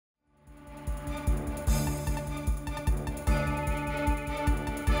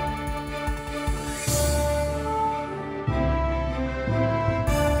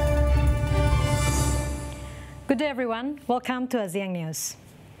Good day, everyone. Welcome to ASEAN News.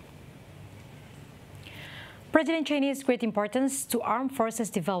 President Chinese great importance to armed forces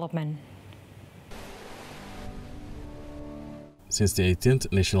development. Since the 18th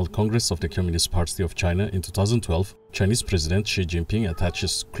National Congress of the Communist Party of China in 2012, Chinese President Xi Jinping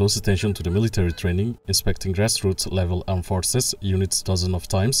attaches close attention to the military training, inspecting grassroots-level armed forces units dozens of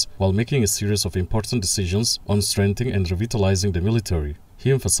times, while making a series of important decisions on strengthening and revitalizing the military.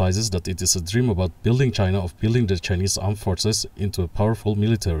 He emphasizes that it is a dream about building China of building the Chinese armed forces into a powerful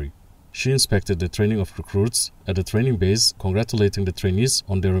military. She inspected the training of recruits at the training base, congratulating the trainees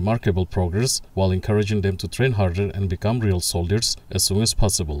on their remarkable progress while encouraging them to train harder and become real soldiers as soon as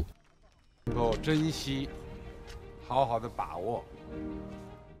possible.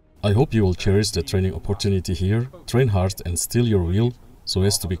 I hope you will cherish the training opportunity here, train hard and steel your will so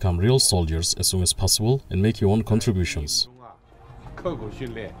as to become real soldiers as soon as possible and make your own contributions.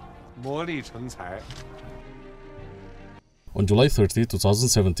 On July 30,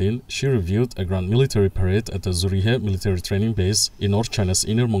 2017, she reviewed a grand military parade at the Zurihe military training base in North China's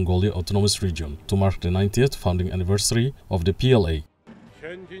Inner Mongolia Autonomous Region to mark the 90th founding anniversary of the PLA.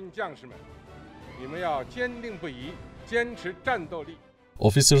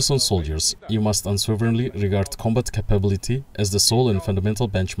 Officers and soldiers, you must unswervingly regard combat capability as the sole and fundamental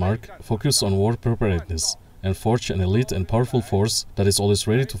benchmark, focus on war preparedness, and forge an elite and powerful force that is always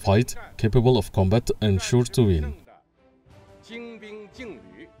ready to fight, capable of combat, and sure to win.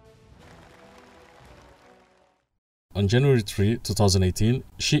 On January 3, 2018,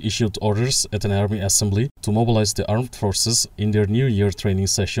 she issued orders at an army assembly to mobilize the armed forces in their New Year training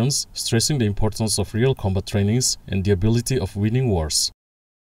sessions, stressing the importance of real combat trainings and the ability of winning wars.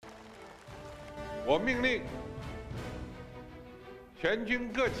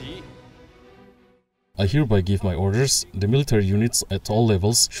 I hereby give my orders, the military units at all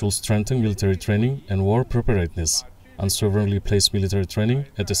levels should strengthen military training and war preparedness, unswervingly place military training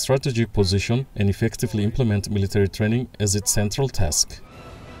at a strategic position and effectively implement military training as its central task.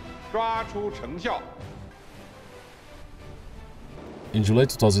 In July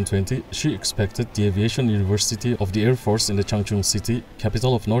 2020, she expected the Aviation University of the Air Force in the Changchun city,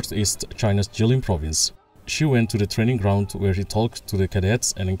 capital of northeast China's Jilin province. She went to the training ground where he talked to the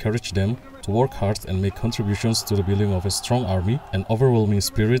cadets and encouraged them to work hard and make contributions to the building of a strong army and overwhelming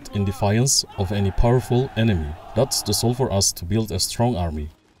spirit in defiance of any powerful enemy. That's the soul for us to build a strong army.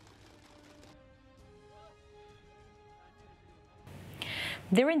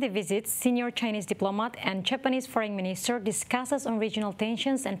 During the visit, senior Chinese diplomat and Japanese foreign minister discusses on regional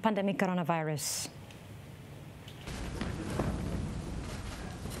tensions and pandemic coronavirus.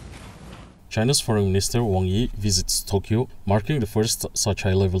 China's Foreign Minister Wang Yi visits Tokyo, marking the first such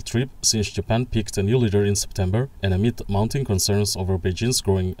high-level trip since Japan picked a new leader in September and amid mounting concerns over Beijing's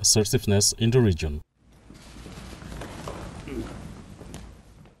growing assertiveness in the region.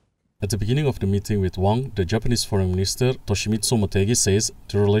 At the beginning of the meeting with Wang, the Japanese Foreign Minister Toshimitsu Motegi says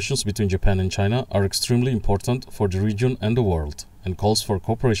the relations between Japan and China are extremely important for the region and the world, and calls for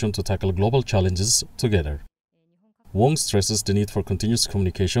cooperation to tackle global challenges together. Wang stresses the need for continuous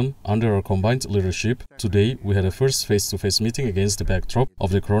communication under our combined leadership. Today, we had a first face-to-face meeting against the backdrop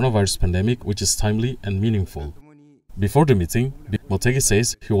of the coronavirus pandemic, which is timely and meaningful. Before the meeting, Motegi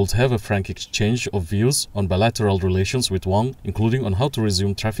says he would have a frank exchange of views on bilateral relations with Wang, including on how to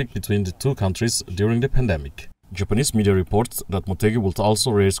resume traffic between the two countries during the pandemic. Japanese media reports that Motegi would also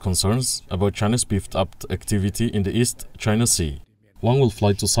raise concerns about China's beefed-up activity in the East China Sea. Wang will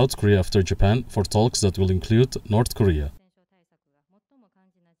fly to South Korea after Japan for talks that will include North Korea.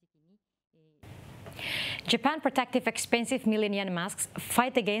 Japan protective expensive million-yen masks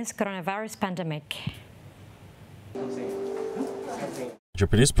fight against coronavirus pandemic.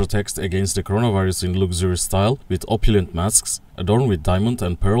 Japanese protects against the coronavirus in luxury style with opulent masks adorned with diamond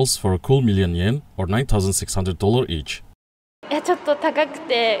and pearls for a cool million-yen or $9,600 each.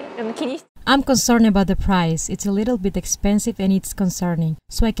 I'm concerned about the price. It's a little bit expensive and it's concerning,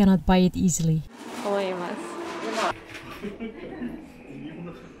 so I cannot buy it easily.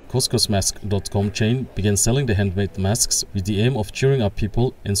 Costco's mask.com chain began selling the handmade masks with the aim of cheering up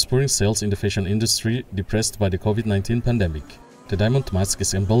people and spurring sales in the fashion industry depressed by the COVID-19 pandemic. The diamond mask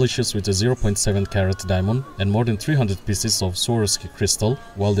is embellished with a 0.7 carat diamond and more than 300 pieces of Swarovski crystal,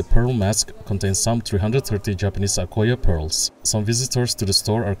 while the pearl mask contains some 330 Japanese Akoya pearls. Some visitors to the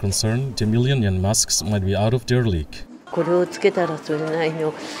store are concerned the million-yen masks might be out of their league.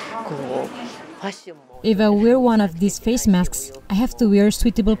 If I wear one of these face masks, I have to wear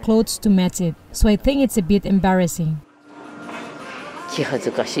suitable clothes to match it, so I think it's a bit embarrassing.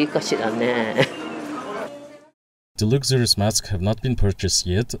 The luxurious masks have not been purchased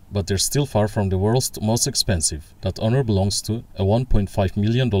yet, but they're still far from the world's most expensive. That honor belongs to a $1.5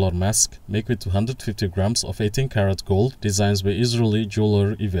 million mask made with 250 grams of 18-karat gold, designed by Israeli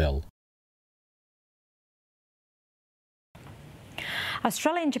jeweler Ivel.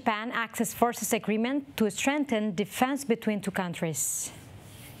 Australia and Japan access forces agreement to strengthen defense between two countries.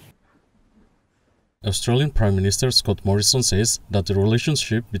 Australian Prime Minister Scott Morrison says that the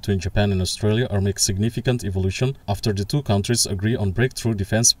relationship between Japan and Australia are making significant evolution after the two countries agree on breakthrough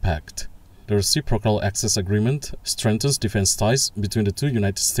defense pact. The reciprocal access agreement strengthens defense ties between the two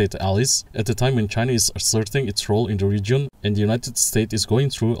United States allies at a time when China is asserting its role in the region and the United States is going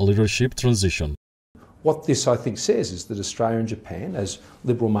through a leadership transition. What this, I think, says is that Australia and Japan, as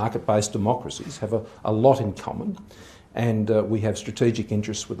liberal market-based democracies, have a lot in common, and we have strategic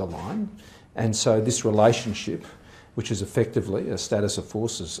interests with aligned. And so this relationship, which is effectively a status of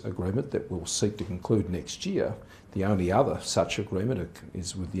forces agreement that we'll seek to conclude next year, the only other such agreement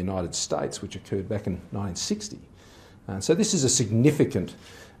is with the United States, which occurred back in 1960. So this is a significant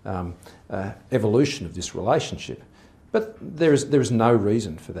evolution of this relationship. But there is no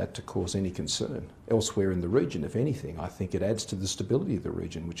reason for that to cause any concern elsewhere in the region. If anything, I think it adds to the stability of the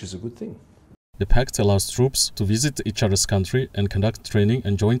region, which is a good thing. The pact allows troops to visit each other's country and conduct training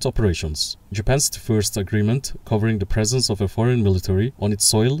and joint operations. Japan's the first agreement covering the presence of a foreign military on its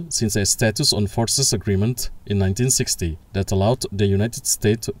soil since a Status on Forces agreement in 1960 that allowed the United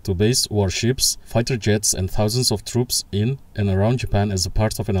States to base warships, fighter jets and thousands of troops in and around Japan as a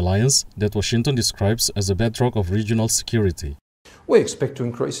part of an alliance that Washington describes as a bedrock of regional security. We expect to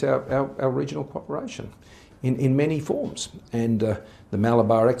increase our regional cooperation in many forms, and the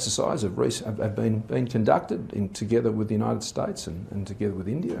Malabar exercise have been conducted together with the United States and together with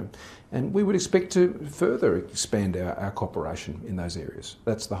India, and we would expect to further expand our cooperation in those areas.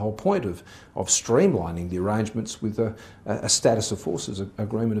 That's the whole point of streamlining the arrangements with a status of forces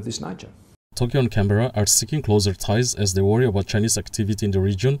agreement of this nature. Tokyo and Canberra are seeking closer ties as they worry about Chinese activity in the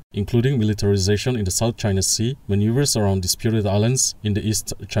region, including militarization in the South China Sea, maneuvers around disputed islands in the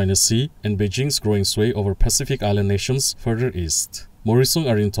East China Sea, and Beijing's growing sway over Pacific island nations further east. Morrison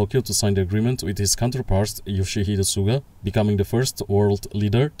are in Tokyo to sign the agreement with his counterpart Yoshihide Suga, becoming the first world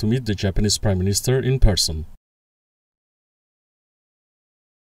leader to meet the Japanese Prime Minister in person.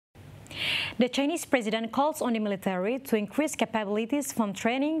 The Chinese president calls on the military to increase capabilities from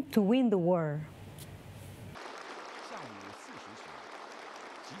training to win the war.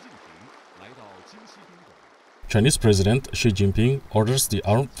 Chinese President Xi Jinping orders the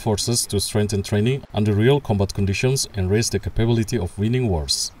armed forces to strengthen training under real combat conditions and raise the capability of winning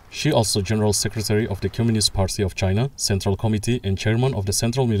wars. Xi, also General Secretary of the Communist Party of China, Central Committee and Chairman of the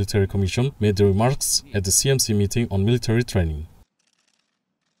Central Military Commission, made the remarks at the CMC meeting on military training.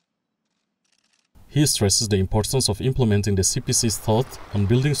 He stresses the importance of implementing the CPC's thought on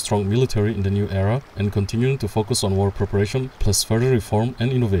building strong military in the new era and continuing to focus on war preparation plus further reform and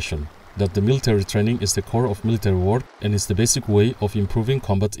innovation. That the military training is the core of military work and is the basic way of improving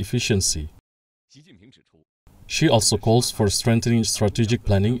combat efficiency. Xi also calls for strengthening strategic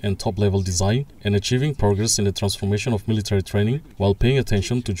planning and top-level design and achieving progress in the transformation of military training while paying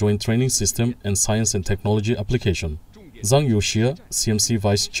attention to joint training system and science and technology application. Zhang Yuxia, CMC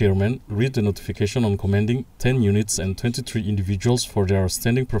Vice Chairman, read the notification on commending 10 units and 23 individuals for their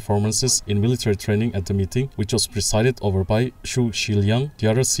outstanding performances in military training at the meeting, which was presided over by Xu Xiliang,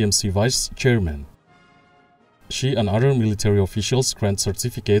 the other CMC Vice Chairman. Xi and other military officials grant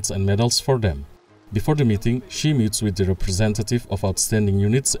certificates and medals for them. Before the meeting, Xi meets with the representative of outstanding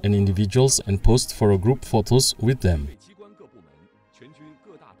units and individuals and posts for a group photos with them.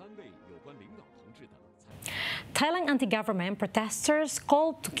 Thailand anti-government protesters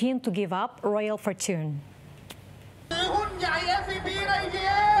called to King to give up royal fortune.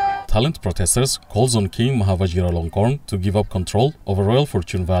 Thailand protesters calls on King Maha Vajiralongkorn to give up control over royal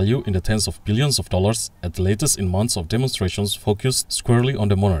fortune value in the tens of billions of dollars at the latest in months of demonstrations focused squarely on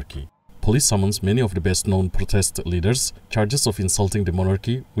the monarchy. Police summons many of the best-known protest leaders, charges of insulting the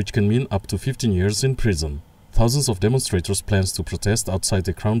monarchy, which can mean up to 15 years in prison. Thousands of demonstrators plan to protest outside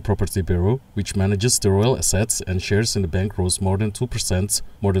the Crown Property Bureau, which manages the royal assets, and shares in the bank rose more than 2%,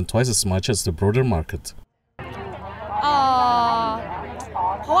 more than twice as much as the broader market.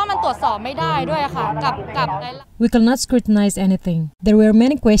 We cannot scrutinize anything. There were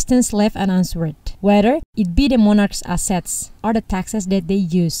many questions left unanswered. Whether it be the monarch's assets or the taxes that they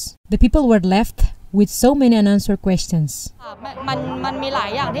use. The people were left with so many unanswered questions.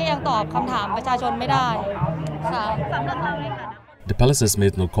 The palace has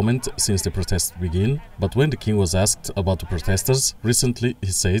made no comment since the protests began, but when the king was asked about the protesters, recently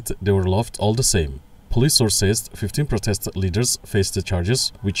he said they were loved all the same. Police source says 15 protest leaders face the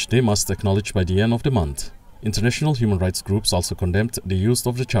charges, which they must acknowledge by the end of the month. International human rights groups also condemned the use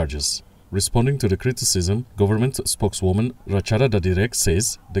of the charges. Responding to the criticism, government spokeswoman Rachara Dadirek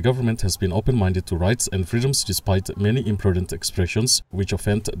says the government has been open-minded to rights and freedoms despite many imprudent expressions which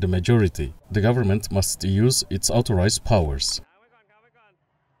offend the majority. The government must use its authorized powers.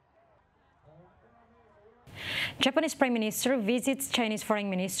 Japanese Prime Minister visits Chinese Foreign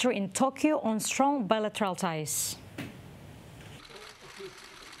Minister in Tokyo on strong bilateral ties.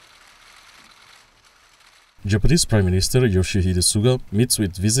 Japanese Prime Minister Yoshihide Suga meets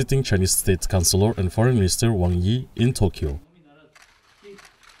with visiting Chinese State Chancellor and Foreign Minister Wang Yi in Tokyo.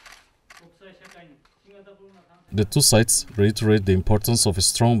 The two sides reiterate the importance of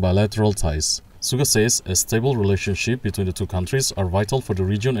strong bilateral ties. Suga says a stable relationship between the two countries are vital for the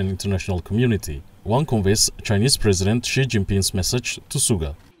region and international community. Wang conveys Chinese President Xi Jinping's message to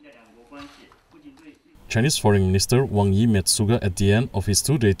Suga. Chinese Foreign Minister Wang Yi met Suga at the end of his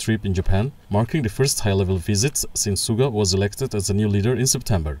two-day trip in Japan, marking the first high-level visit since Suga was elected as the new leader in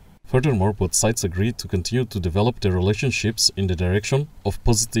September. Furthermore, both sides agreed to continue to develop their relationships in the direction of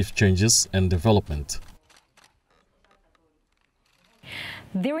positive changes and development.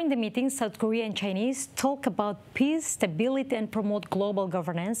 During the meeting, South Korea and Chinese talk about peace, stability, and promote global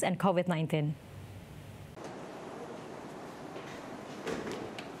governance and COVID-19.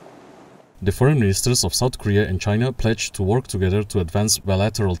 The foreign ministers of South Korea and China pledged to work together to advance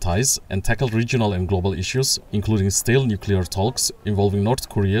bilateral ties and tackle regional and global issues, including stale nuclear talks involving North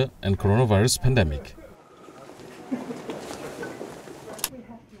Korea and coronavirus pandemic.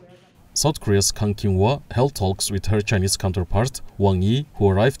 South Korea's Kang Kyung-hwa held talks with her Chinese counterpart, Wang Yi, who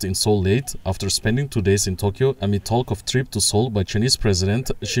arrived in Seoul late after spending 2 days in Tokyo amid talk of trip to Seoul by Chinese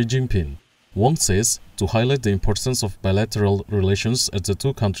President Xi Jinping. Wang says to highlight the importance of bilateral relations as the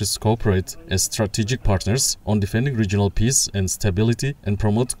two countries cooperate as strategic partners on defending regional peace and stability and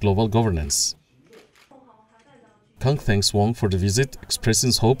promote global governance. Kang thanks Wang for the visit,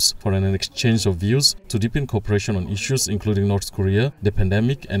 expressing hopes for an exchange of views to deepen cooperation on issues including North Korea, the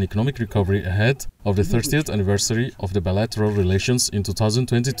pandemic, and economic recovery ahead of the 30th anniversary of the bilateral relations in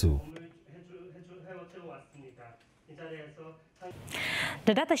 2022.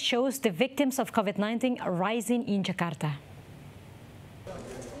 The data shows the victims of COVID-19 are rising in Jakarta.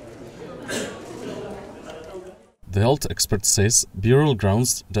 The health expert says burial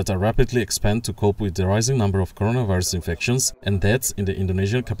grounds that are rapidly expand to cope with the rising number of coronavirus infections and deaths in the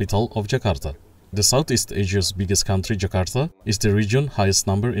Indonesian capital of Jakarta. The Southeast Asia's biggest country, Jakarta, is the region's highest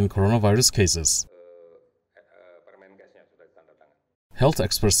number in coronavirus cases. Health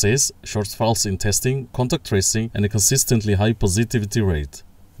expert says shortfalls in testing, contact tracing, and a consistently high positivity rate.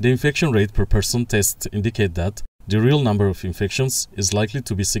 The infection rate per person tests indicate that the real number of infections is likely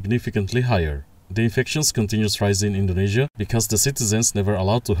to be significantly higher. The infections continues rising in Indonesia because the citizens never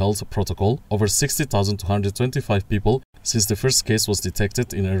allowed to health protocol over 60,225 people since the first case was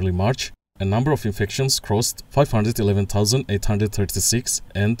detected in early March. A number of infections crossed 511,836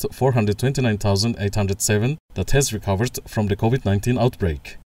 and 429,807 that has recovered from the COVID-19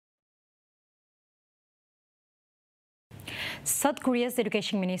 outbreak. South Korea's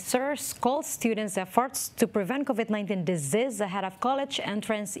education minister calls students' efforts to prevent COVID-19 disease ahead of college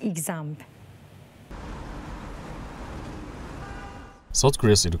entrance exam. South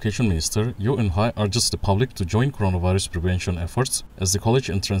Korea's education minister Yoo Eun-hae urges the public to join coronavirus prevention efforts as the college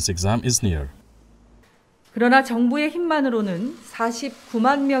entrance exam is near. 그러나 정부의 힘만으로는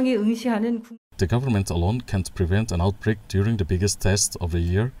 49만 명이 응시하는 The government alone can't prevent an outbreak during the biggest test of the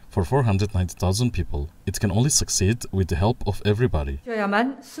year for 490,000 people. It can only succeed with the help of everybody.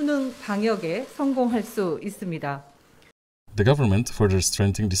 야만 수능 방역에 성공할 수 있습니다. The government further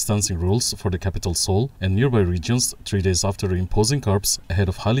strengthening distancing rules for the capital Seoul and nearby regions 3 days after imposing curbs ahead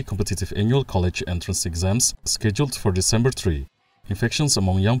of highly competitive annual college entrance exams scheduled for December 3. Infections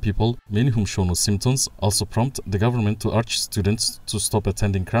among young people, many whom show no symptoms, also prompt the government to urge students to stop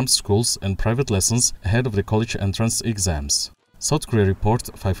attending cramped schools and private lessons ahead of the college entrance exams. South Korea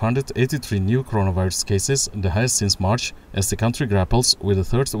reported 583 new coronavirus cases, the highest since March, as the country grapples with a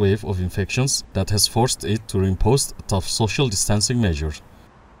third wave of infections that has forced it to reimpose tough social distancing measures.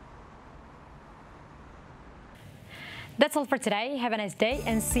 That's all for today. Have a nice day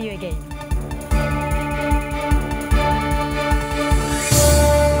and see you again.